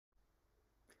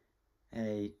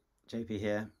Hey, JP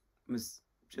here. Was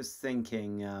just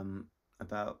thinking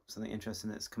about something interesting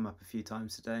that's come up a few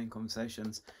times today in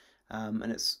conversations, and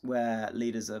it's where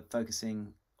leaders are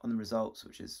focusing on the results,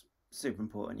 which is super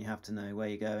important. You have to know where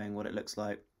you're going, what it looks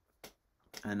like,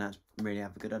 and that's really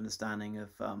have a good understanding of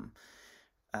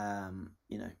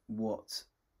what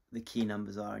the key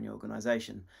numbers are in your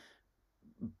organisation.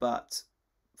 But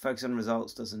focus on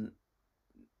results doesn't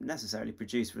necessarily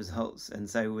produce results. And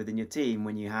so within your team,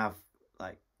 when you have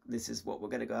like, this is what we're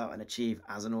going to go out and achieve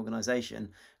as an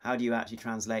organization, how do you actually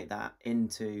translate that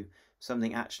into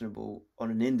something actionable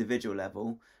on an individual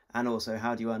level? And also,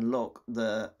 how do you unlock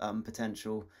the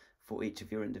potential for each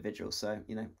of your individuals? So,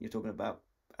 you're talking about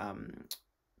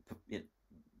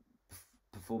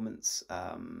performance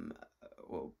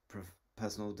or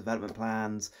personal development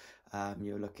plans.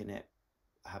 You're looking at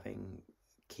having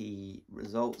key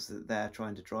results that they're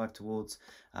trying to drive towards,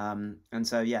 and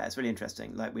so yeah, it's really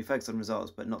interesting. Like, we focus on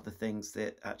results but not the things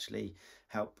that actually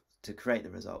help to create the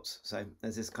results. So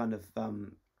there's this kind of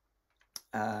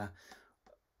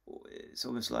it's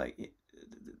almost like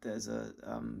there's a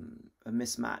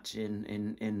mismatch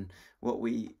in what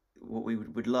we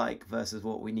would like versus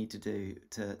what we need to do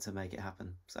to make it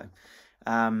happen. So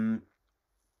I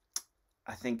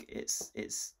think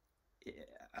it's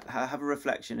have a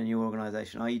reflection in your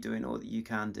organisation. Are you doing all that you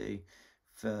can do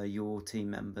for your team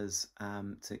members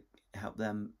to help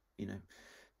them,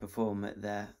 perform at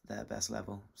their best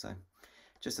level? So,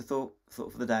 just a thought for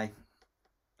the day.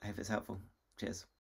 I hope it's helpful. Cheers.